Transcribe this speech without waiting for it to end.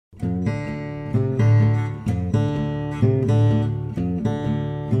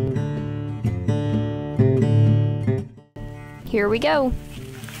Here we go.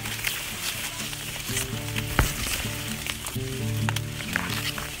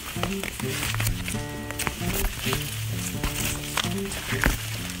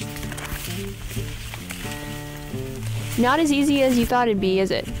 Not as easy as you thought it'd be,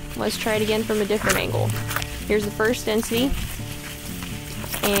 is it? Let's try it again from a different angle. Here's the first density,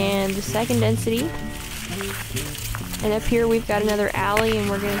 and the second density. And up here we've got another alley, and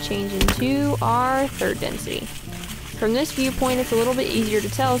we're going to change into our third density. From this viewpoint, it's a little bit easier to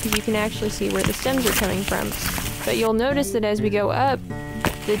tell because you can actually see where the stems are coming from. But you'll notice that as we go up,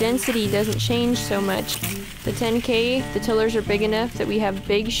 the density doesn't change so much. The 10K, the tillers are big enough that we have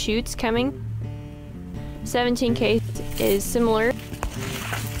big shoots coming. 17K is similar.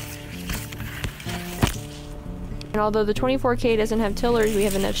 And although the 24K doesn't have tillers, we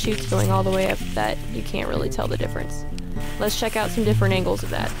have enough shoots going all the way up that you can't really tell the difference. Let's check out some different angles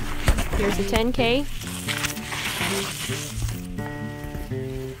of that. Here's the 10K.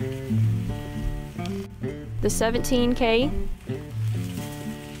 The 17K.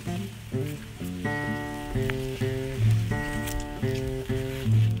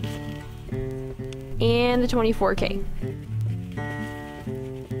 And the 24K.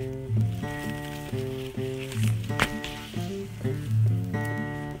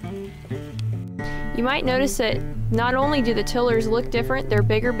 You might notice that not only do the tillers look different, they're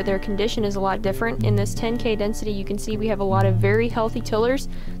bigger, but their condition is a lot different. In this 10K density, you can see we have a lot of very healthy tillers.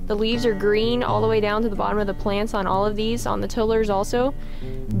 The leaves are green all the way down to the bottom of the plants on all of these, on the tillers also.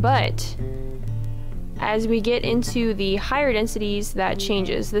 But as we get into the higher densities, that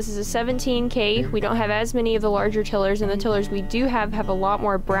changes. This is a 17K. We don't have as many of the larger tillers, and the tillers we do have a lot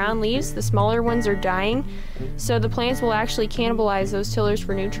more brown leaves. The smaller ones are dying, so the plants will actually cannibalize those tillers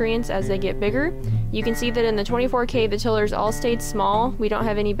for nutrients as they get bigger. You can see that in the 24K, the tillers all stayed small. We don't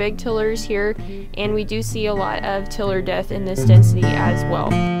have any big tillers here, and we do see a lot of tiller death in this density as well.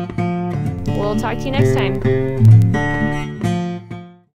 We'll talk to you next time.